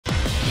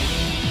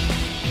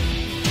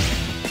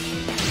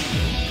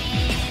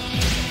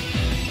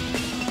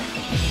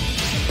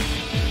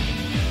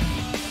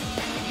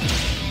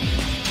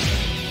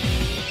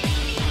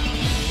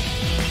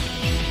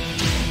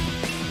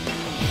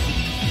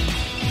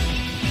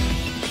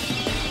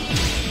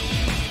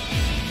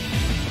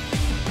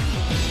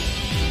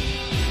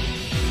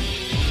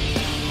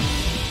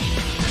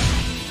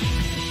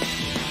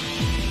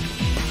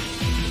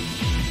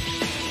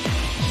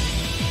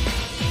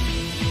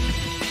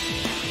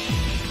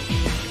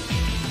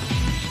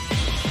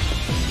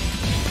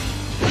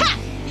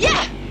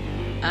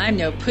I'm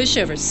no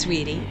pushover,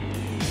 sweetie.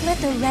 Let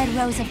the red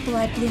rose of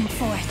blood bloom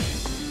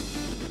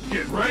forth.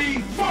 Get ready,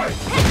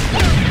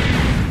 fight!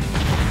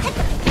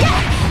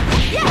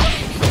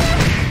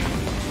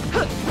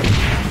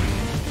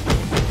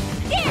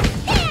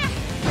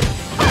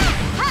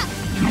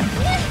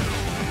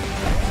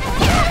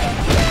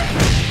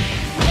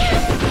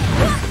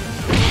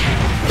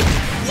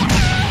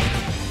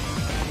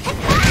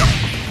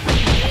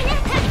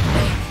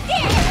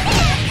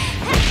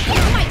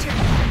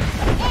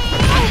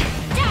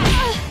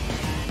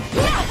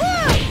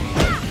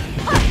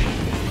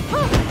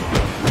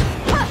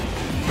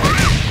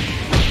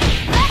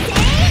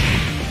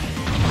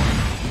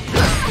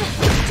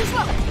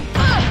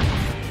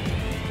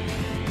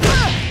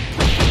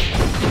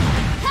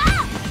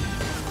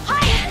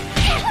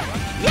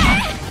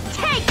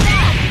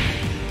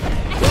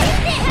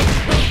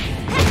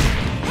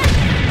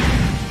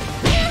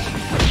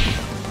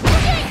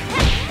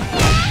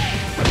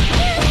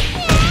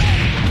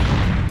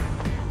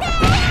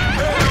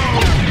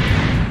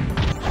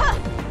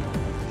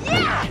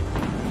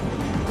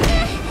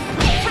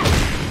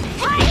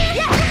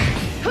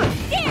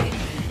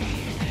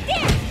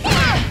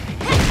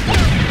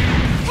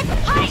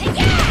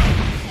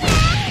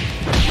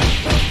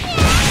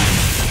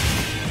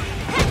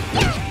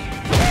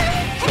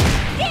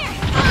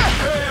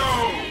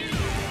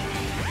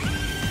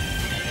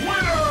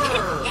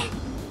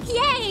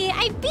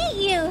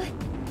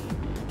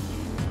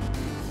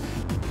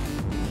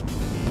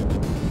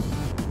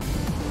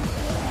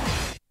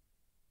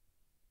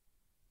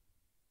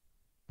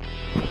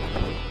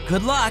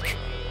 Good luck!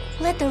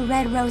 Let the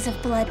red rose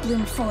of blood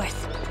bloom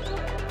forth.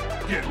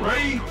 Get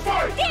ready,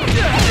 fight!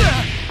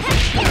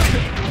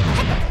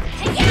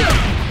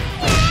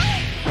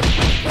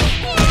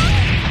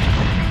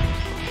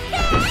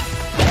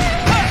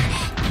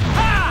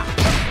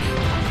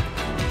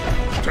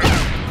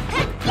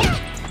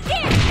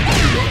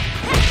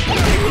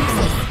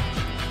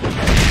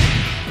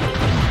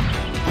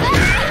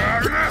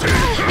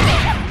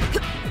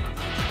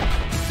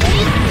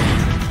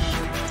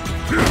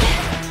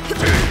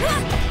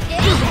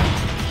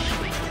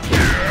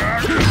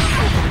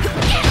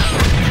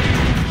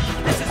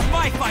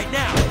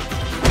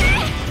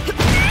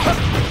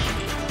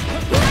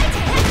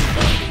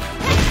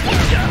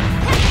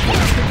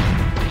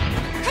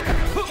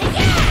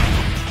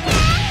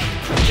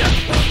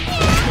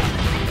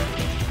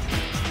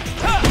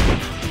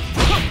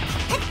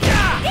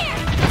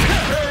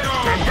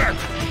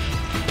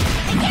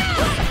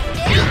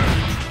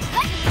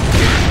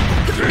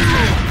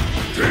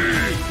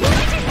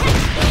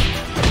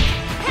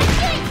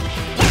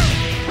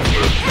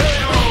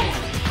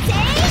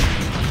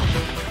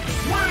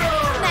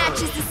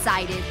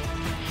 Decided.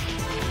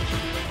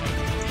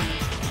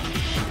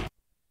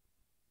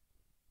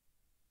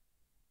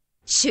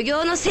 修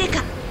行の成果、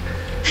は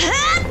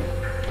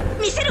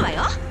あ、見せるわ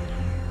よ。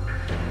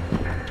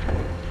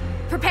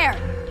Prepare.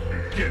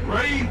 Get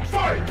ready,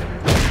 fight!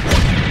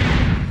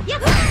 や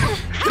っ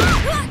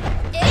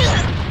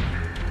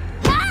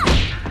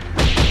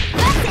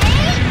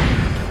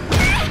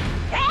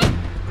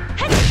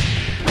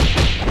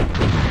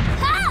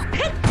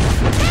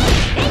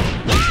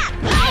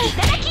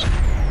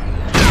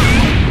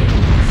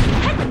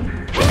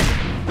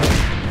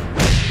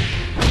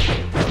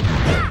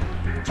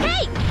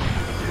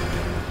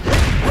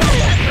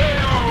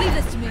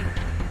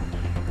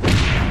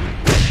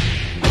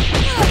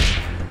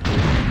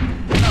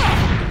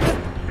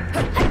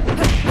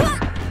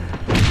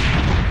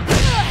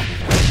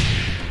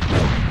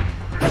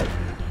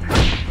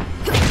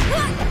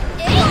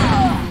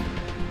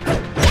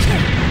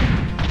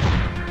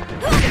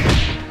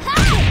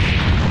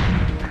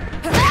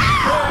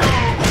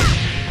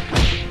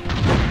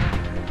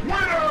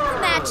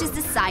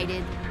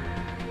Decided.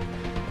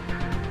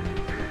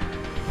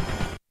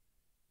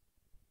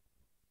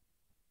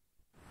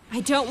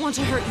 I don't want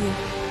to hurt you,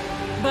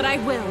 but I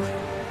will.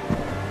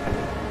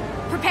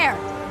 Prepare.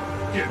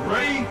 Get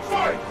ready,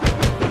 fight!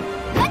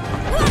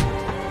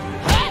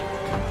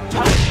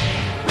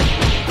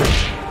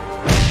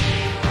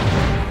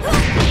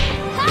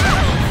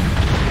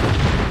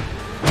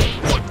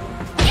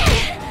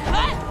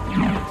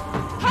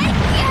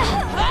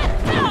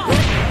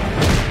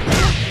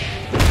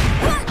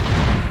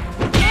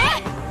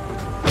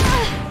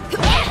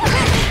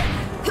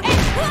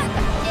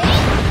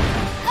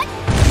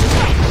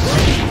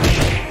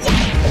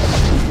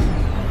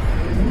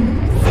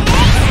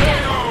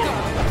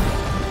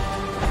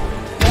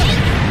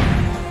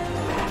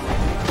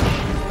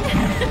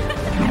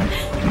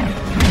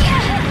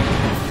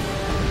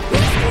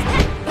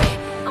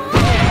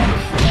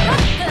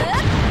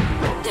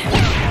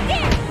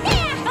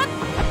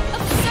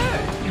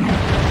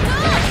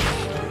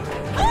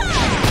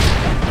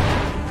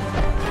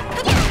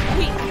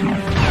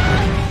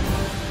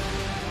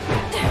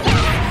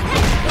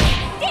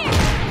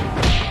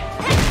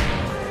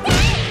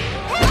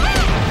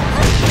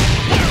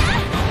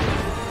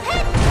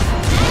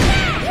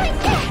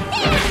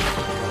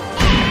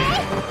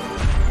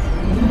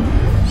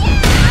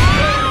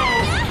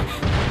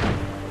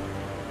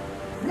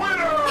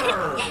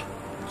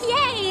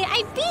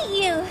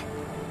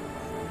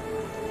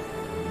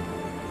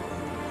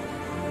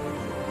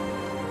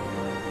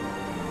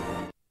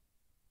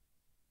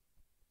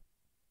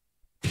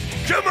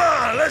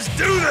 Let's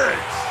do this!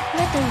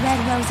 Let the red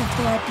rose of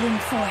blood bloom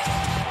forth.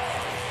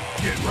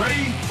 Get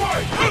ready,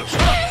 fight!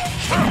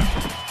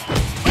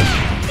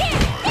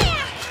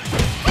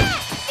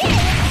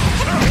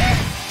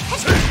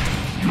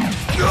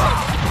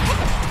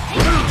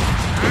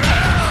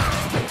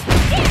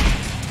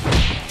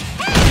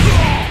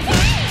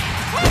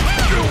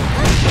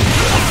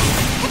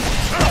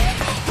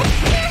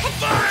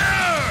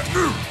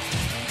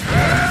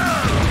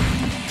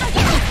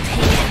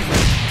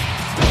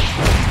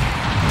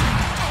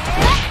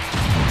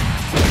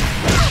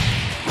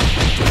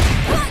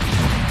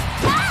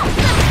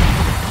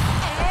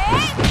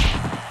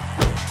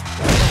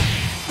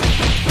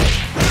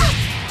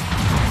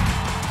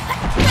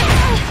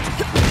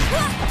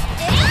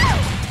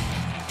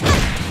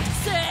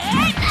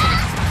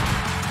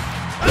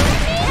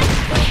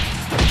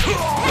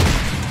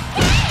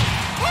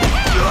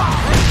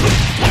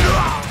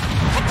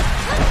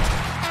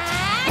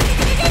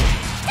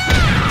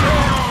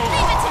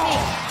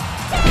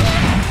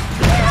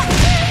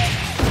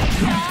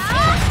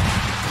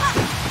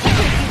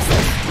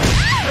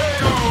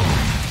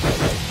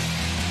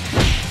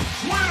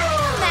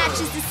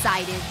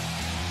 Decided.